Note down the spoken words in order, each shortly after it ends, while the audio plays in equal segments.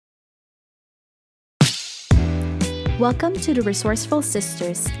Welcome to the Resourceful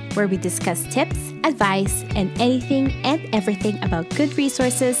Sisters, where we discuss tips, advice, and anything and everything about good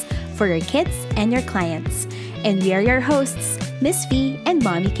resources for your kids and your clients. And we are your hosts, Miss V and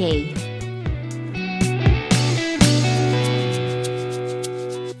Mommy K.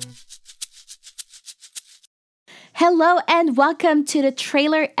 Hello and welcome to the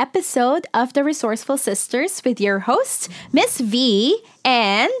trailer episode of the Resourceful Sisters with your hosts, Miss V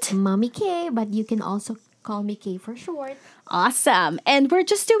and Mommy K, but you can also call me K for short. Awesome. And we're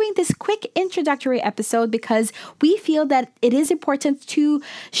just doing this quick introductory episode because we feel that it is important to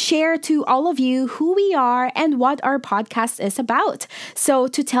share to all of you who we are and what our podcast is about. So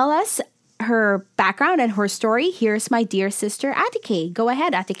to tell us her background and her story, here's my dear sister, Atike. Go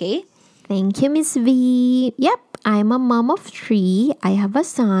ahead, Atike. Thank you, Miss V. Yep, I'm a mom of 3. I have a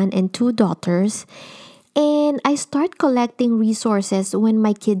son and 2 daughters. And I start collecting resources when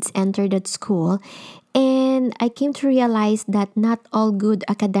my kids entered at school. And I came to realize that not all good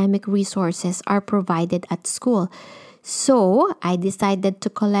academic resources are provided at school. So I decided to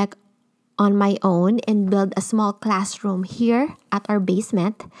collect on my own and build a small classroom here at our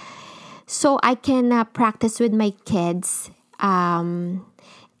basement so I can practice with my kids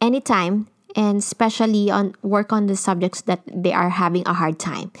anytime, and especially on work on the subjects that they are having a hard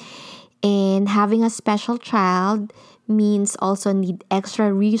time. And having a special child means also need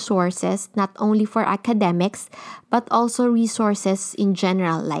extra resources, not only for academics, but also resources in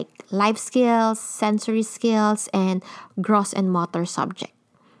general like life skills, sensory skills, and gross and motor subject.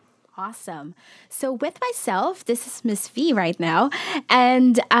 Awesome. So with myself, this is Miss V right now.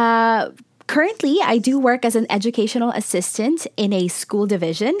 And currently, I do work as an educational assistant in a school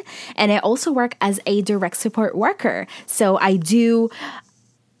division, and I also work as a direct support worker. So I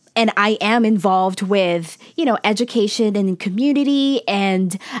am involved with, education and community,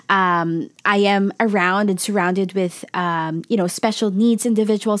 and I am around and surrounded with, special needs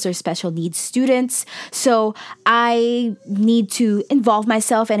individuals or special needs students. So I need to involve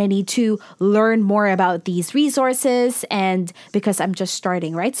myself and I need to learn more about these resources, and because I'm just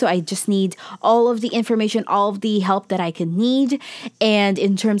starting, right? So I just need all of the information, all of the help that I can need. And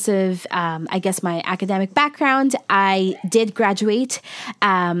in terms of, my academic background, I did graduate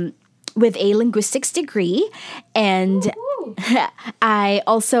with a linguistics degree, and I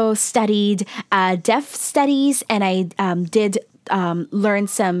also studied deaf studies, and I did learn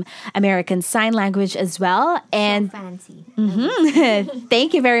some American Sign Language as well. And So fancy.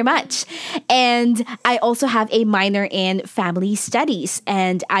 thank you very much. And I also have a minor in family studies,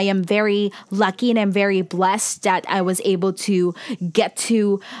 and I am very lucky and I'm very blessed that I was able to get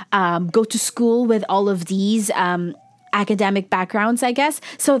to go to school with all of these academic backgrounds, I guess,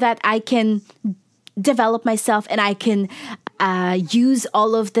 so that I can develop myself and I can use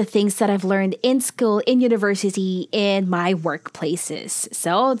all of the things that I've learned in school, in university, in my workplaces.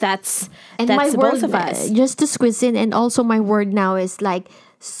 So that's My both word, of us. just to squeeze in, and also my word now is like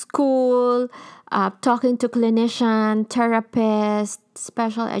school, talking to clinician, therapist,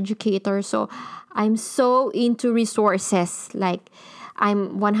 special educator. So I'm so into resources. Like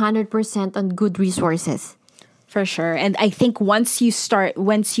I'm 100% on good resources. For sure. And I think once you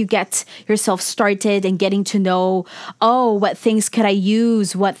get yourself started and getting to know, what things could I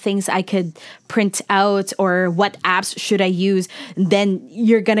use, what things I could print out, or what apps should I use, then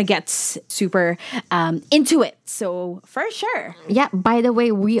you're going to get super into it. So for sure. Yeah, by the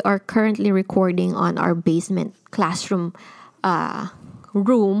way, we are currently recording on our basement classroom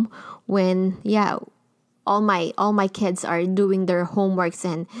room when all my kids are doing their homeworks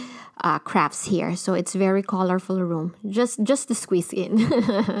and crafts here. So it's very colorful room. Just to squeeze in.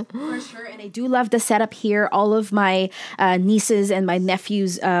 For sure. And I do love the setup here. All of my nieces and my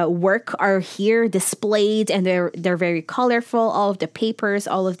nephews' work are here displayed, and they're very colorful. All of the papers,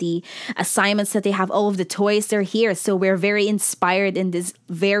 all of the assignments that they have, all of the toys, they're here. So we're very inspired in this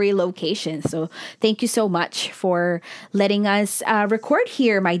very location. So thank you so much for letting us record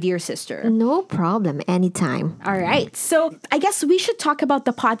here, my dear sister. No problem. Anytime. All right. So I guess we should talk about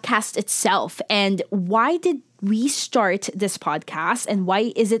the podcast itself, and why did we start this podcast, and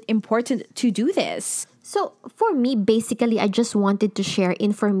why is it important to do this? So for me, basically, I just wanted to share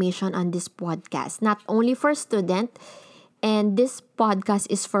information on this podcast, not only for students, and this podcast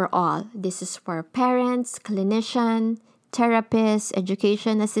is for all. This is for parents, clinician, therapists,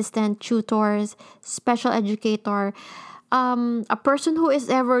 education assistant, tutors, special educator, a person who is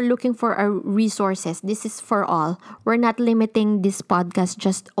ever looking for resources. This is for all. We're not limiting this podcast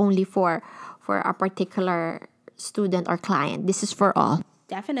just only for a particular student or client. This is for all.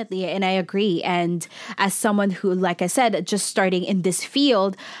 Definitely. And I agree. And as someone who, like I said, just starting in this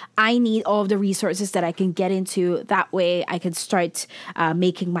field, I need all of the resources that I can get into. That way I could start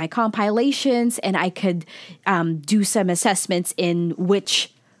making my compilations and I could do some assessments in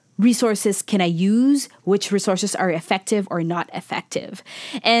which resources can I use, which resources are effective or not effective.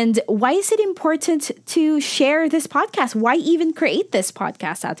 And why is it important to share this podcast? Why even create this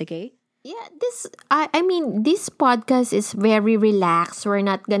podcast, Atige? Yeah, I mean this podcast is very relaxed. We're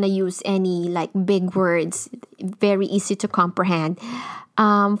not gonna use any like big words, very easy to comprehend.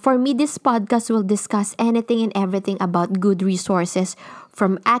 For me, this podcast will discuss anything and everything about good resources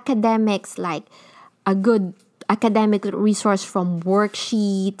from academics, like a good academic resource from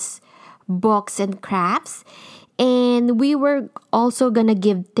worksheets, books, and crafts. And we were also gonna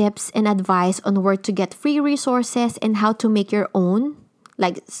give tips and advice on where to get free resources and how to make your own,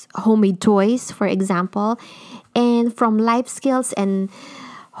 like homemade toys, for example. And from life skills and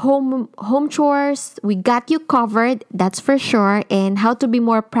home chores, we got you covered, that's for sure, and how to be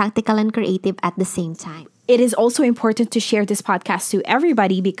more practical and creative at the same time. It is also important to share this podcast to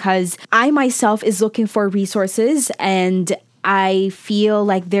everybody because I myself is looking for resources and I feel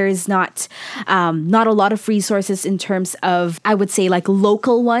like there is not a lot of resources in terms of, I would say, like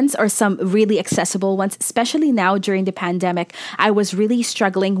local ones or some really accessible ones, especially now during the pandemic. I was really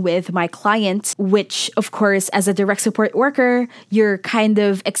struggling with my client, which, of course, as a direct support worker, you're kind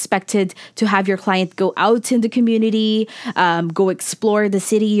of expected to have your client go out in the community, go explore the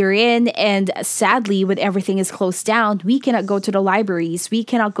city you're in. And sadly, when everything is closed down, we cannot go to the libraries, we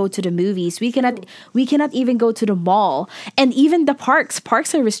cannot go to the movies, we cannot even go to the mall. And even the parks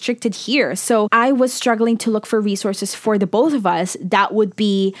are restricted here. So I was struggling to look for resources for the both of us that would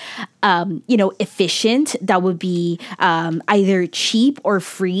be, efficient, that would be either cheap or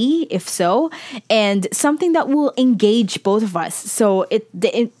free, if so, and something that will engage both of us. So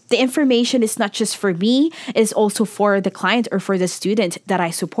the information is not just for me, it's also for the client or for the student that I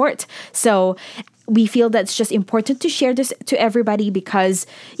support. So we feel that it's just important to share this to everybody because,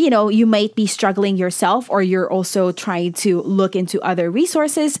 you might be struggling yourself or you're also trying to look into other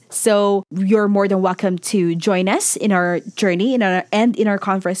resources. So you're more than welcome to join us in our journey and in our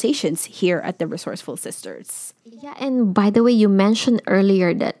conversations here at the Resourceful Sisters. Yeah, and by the way, you mentioned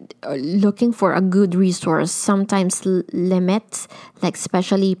earlier that looking for a good resource sometimes limits, like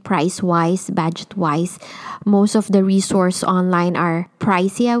especially price-wise, budget-wise. Most of the resource online are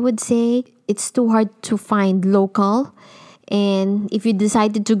pricey, I would say. It's too hard to find local. And if you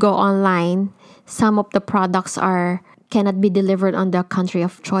decided to go online, some of the products cannot be delivered on the country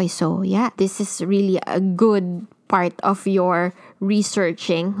of choice. So yeah, this is really a good part of your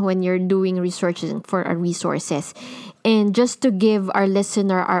researching when you're doing researching for our resources. And just to give our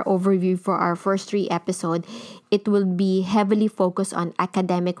listener our overview for our first 3 episodes, it will be heavily focused on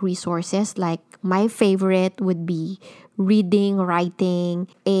academic resources. Like my favorite would be reading, writing,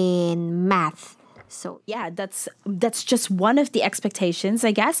 and math. So yeah, that's just one of the expectations,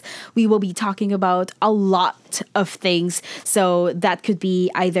 I guess. We will be talking about a lot of things. So that could be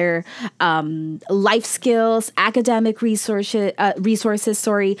either life skills, academic resources,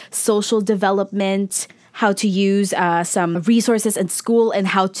 social development, how to use some resources in school and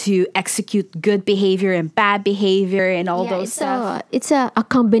how to execute good behavior and bad behavior and all those stuff. It's a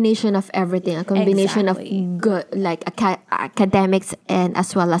combination of everything, a combination of good, like academics and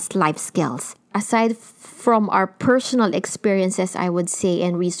as well as life skills. Aside from our personal experiences, I would say,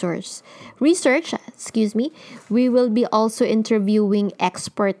 and research, we will be also interviewing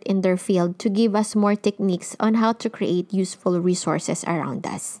experts in their field to give us more techniques on how to create useful resources around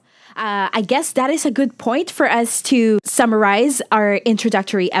us. I guess that is a good point for us to summarize our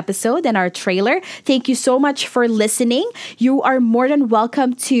introductory episode and our trailer. Thank you so much for listening. You are more than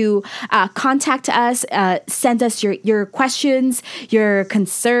welcome to contact us, send us your questions, your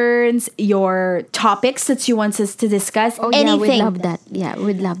concerns, your topics that you want us to discuss. Anything. Yeah, we'd love that. Yeah,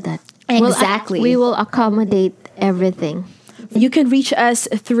 we'd love that. Exactly. We will accommodate everything. You can reach us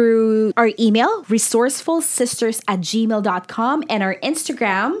through our email, resourcefulsisters@gmail.com, and our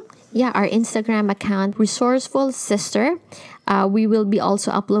Instagram. Yeah, our Instagram account, Resourceful Sister. We will be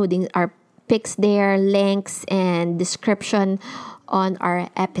also uploading our pics there, links, and description on our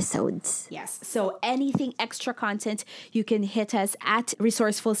episodes. Yes. So anything extra content, you can hit us at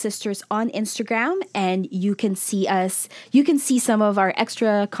Resourceful Sisters on Instagram and you can see us. You can see some of our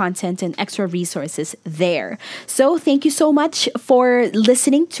extra content and extra resources there. So thank you so much for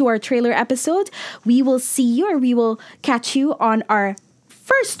listening to our trailer episode. We will see you or we will catch you on our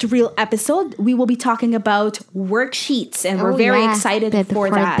first real episode. We will be talking about worksheets and we're very excited for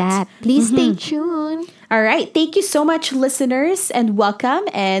that. Please stay tuned. All right. Thank you so much, listeners, and welcome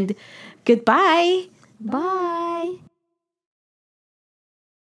and goodbye. Bye.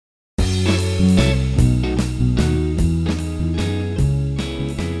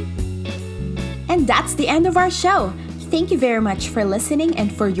 And that's the end of our show. Thank you very much for listening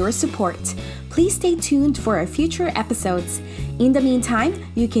and for your support. Please stay tuned for our future episodes. In the meantime,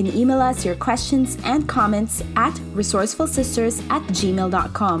 you can email us your questions and comments at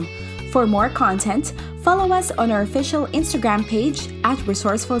resourcefulsisters@gmail.com. For more content, follow us on our official Instagram page at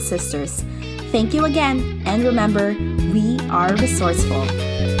Resourceful Sisters. Thank you again, and remember, we are resourceful.